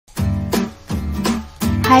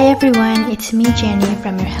Hi everyone, it's me Jenny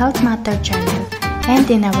from your Health Matter channel, and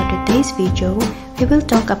in our today's video, we will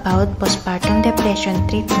talk about postpartum depression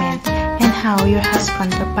treatment and how your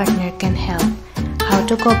husband or partner can help, how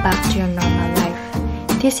to go back to your normal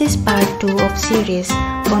life. This is part 2 of series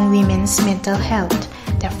on women's mental health.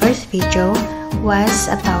 The first video was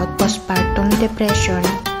about postpartum depression,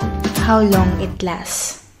 how long it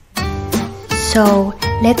lasts. So,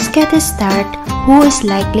 let's get started. Who is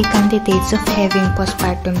likely candidates of having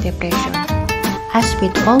postpartum depression? As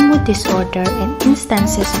with all mood disorder and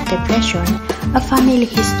instances of depression, a family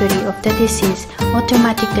history of the disease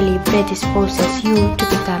automatically predisposes you to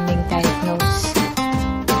becoming diagnosed.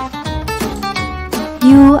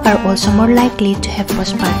 You are also more likely to have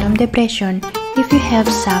postpartum depression if you have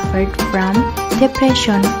suffered from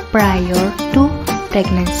depression prior to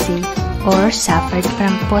pregnancy or suffered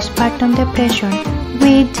from postpartum depression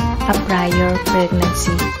with a prior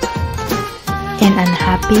pregnancy. An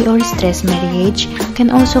unhappy or stressed marriage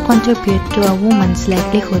can also contribute to a woman's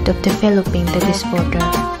likelihood of developing the disorder.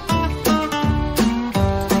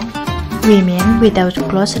 Women without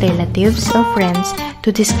close relatives or friends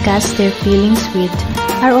to discuss their feelings with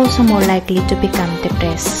are also more likely to become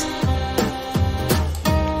depressed.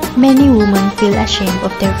 Many women feel ashamed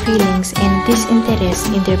of their feelings and disinterest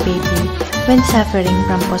in their baby when suffering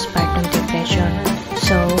from postpartum depression,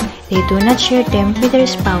 so they do not share them with their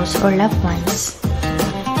spouse or loved ones.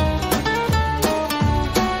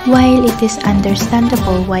 While it is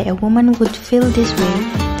understandable why a woman would feel this way,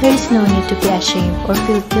 there is no need to be ashamed or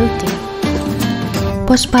feel guilty.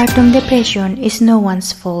 Postpartum depression is no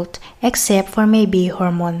one's fault except for maybe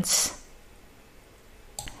hormones.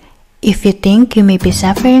 If you think you may be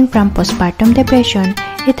suffering from postpartum depression,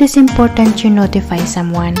 it is important you notify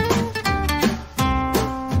someone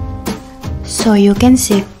so you can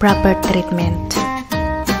seek proper treatment.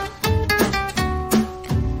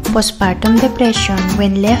 Postpartum depression,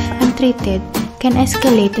 when left untreated, can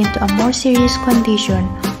escalate into a more serious condition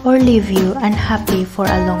or leave you unhappy for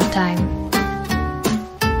a long time.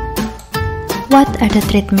 What are the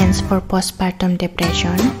treatments for postpartum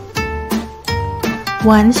depression?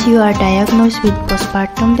 Once you are diagnosed with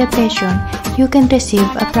postpartum depression, you can receive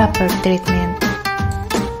a proper treatment.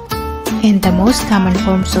 And the most common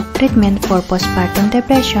forms of treatment for postpartum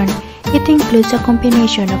depression, it includes a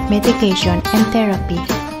combination of medication and therapy.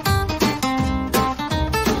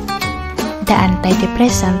 The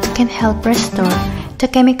antidepressant can help restore the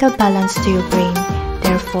chemical balance to your brain,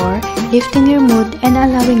 therefore lifting your mood and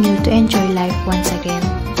allowing you to enjoy life once again.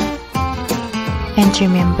 And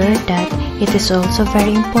remember that it is also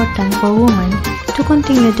very important for women to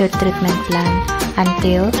continue their treatment plan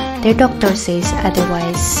until their doctor says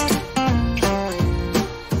otherwise.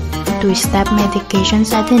 To stop medication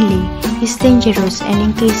suddenly is dangerous and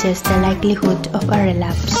increases the likelihood of a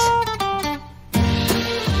relapse.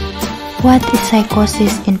 What is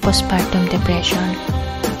psychosis in postpartum depression?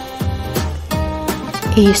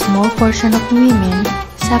 A small portion of women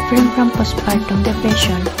suffering from postpartum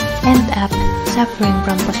depression end up suffering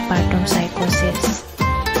from postpartum psychosis.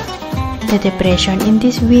 The depression in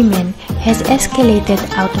these women has escalated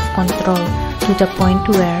out of control to the point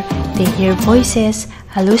where they hear voices,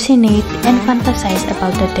 hallucinate, and fantasize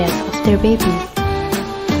about the death of their baby.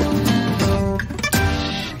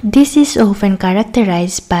 This is often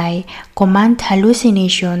characterized by command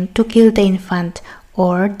hallucination to kill the infant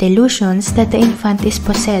or delusions that the infant is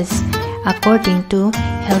possessed, according to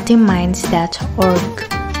healthyminds.org.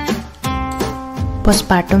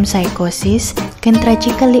 Postpartum psychosis can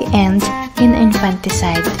tragically end in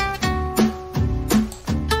infanticide.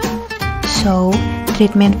 So,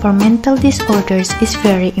 treatment for mental disorders is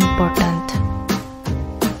very important.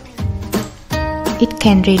 It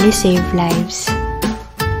can really save lives.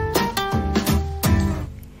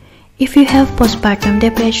 If you have postpartum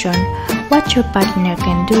depression, what your partner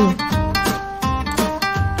can do?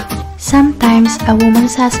 Sometimes a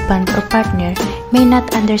woman's husband or partner may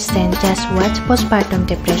not understand just what postpartum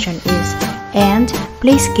depression is and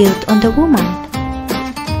place guilt on the woman.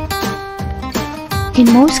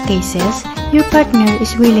 In most cases, your partner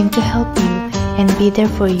is willing to help you and be there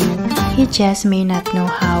for you, he just may not know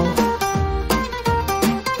how.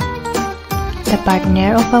 The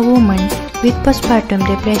partner of a woman with postpartum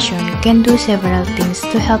depression can do several things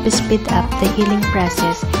to help speed up the healing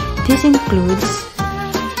process. This includes: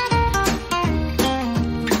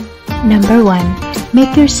 Number 1.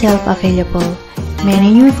 Make yourself available.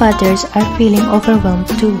 Many new fathers are feeling overwhelmed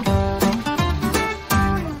too.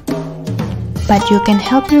 But you can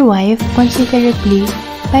help your wife considerably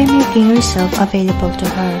by making yourself available to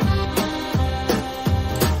her.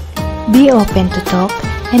 Be open to talk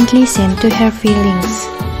and listen to her feelings.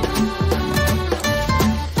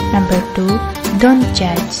 Number 2, don't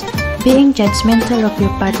judge. Being judgmental of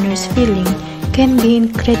your partner's feeling can be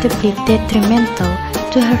incredibly detrimental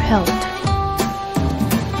to her health.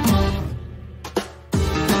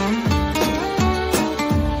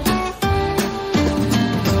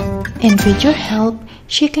 And with your help,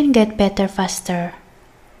 she can get better faster.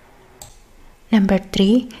 Number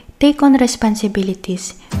 3, take on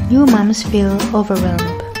responsibilities. You moms feel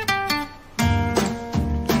overwhelmed.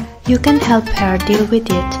 You can help her deal with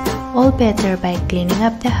it all better by cleaning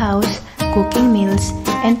up the house, cooking meals,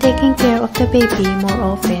 and taking care of the baby more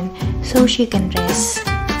often so she can rest.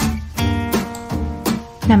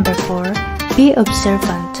 Number 4, be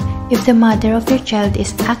observant. If the mother of your child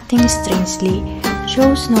is acting strangely,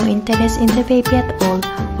 shows no interest in the baby at all,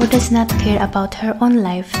 or does not care about her own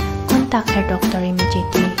life, contact her doctor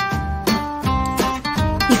immediately.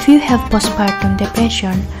 If you have postpartum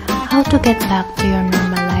depression, how to get back to your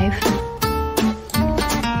normal life?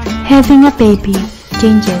 Having a baby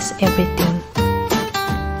changes everything.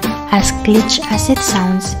 As glitch as it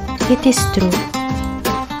sounds, it is true.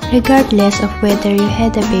 Regardless of whether you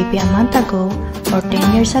had a baby a month ago or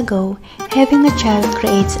 10 years ago, having a child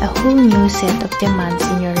creates a whole new set of demands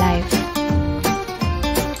in your life.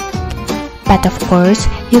 But of course,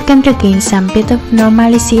 you can regain some bit of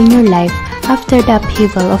normalcy in your life after the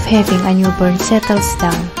upheaval of having a newborn settles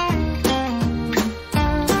down.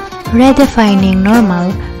 Redefining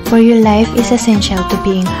normal for your life is essential to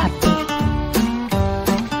being happy.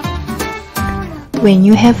 When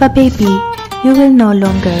you have a baby, you will no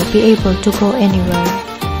longer be able to go anywhere.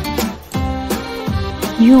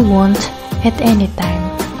 You won't at any time.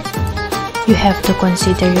 You have to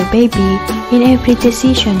consider your baby in every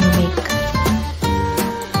decision you make.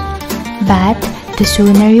 But the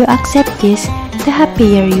sooner you accept this, the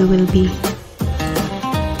happier you will be.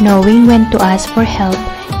 Knowing when to ask for help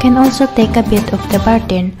can also take a bit of the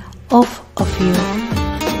burden off of you.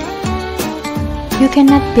 You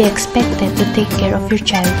cannot be expected to take care of your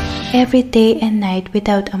child every day and night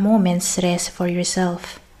without a moment's rest for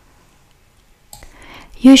yourself.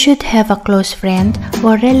 You should have a close friend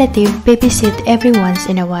or relative babysit every once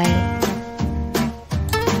in a while.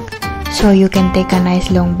 So you can take a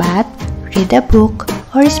nice long bath, read a book,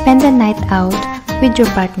 or spend a night out with your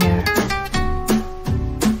partner.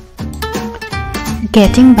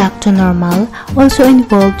 Getting back to normal also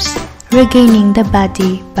involves regaining the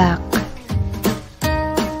body back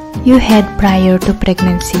you had prior to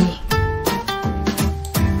pregnancy.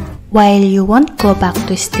 While you won't go back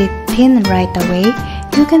to stay thin right away,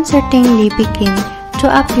 you can certainly begin to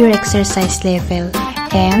up your exercise level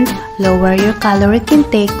and lower your caloric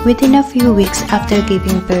intake within a few weeks after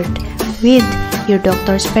giving birth, with your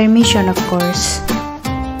doctor's permission, of course.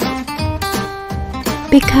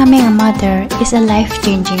 Becoming a mother is a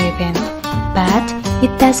life-changing event, but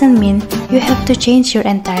it doesn't mean you have to change your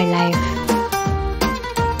entire life.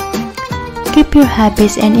 Keep your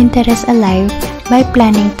hobbies and interests alive by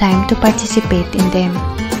planning time to participate in them.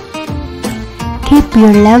 Keep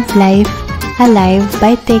your love life alive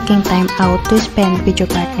by taking time out to spend with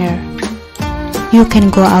your partner. You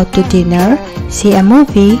can go out to dinner, see a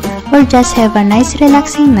movie, or just have a nice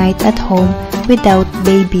relaxing night at home without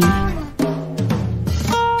baby.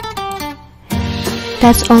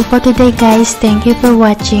 That's all for today, guys. Thank you for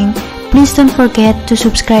watching. Please don't forget to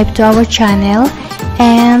subscribe to our channel,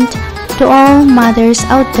 and to all mothers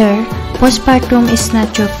out there, postpartum is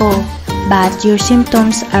not your fault, but your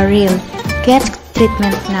symptoms are real. Get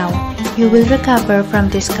treatment now. You will recover from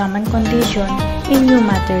this common condition in new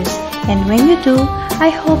mothers, and when you do, I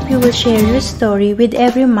hope you will share your story with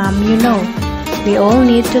every mom you know. We all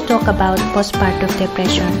need to talk about postpartum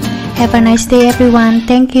depression. Have a nice day, everyone.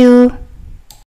 Thank you.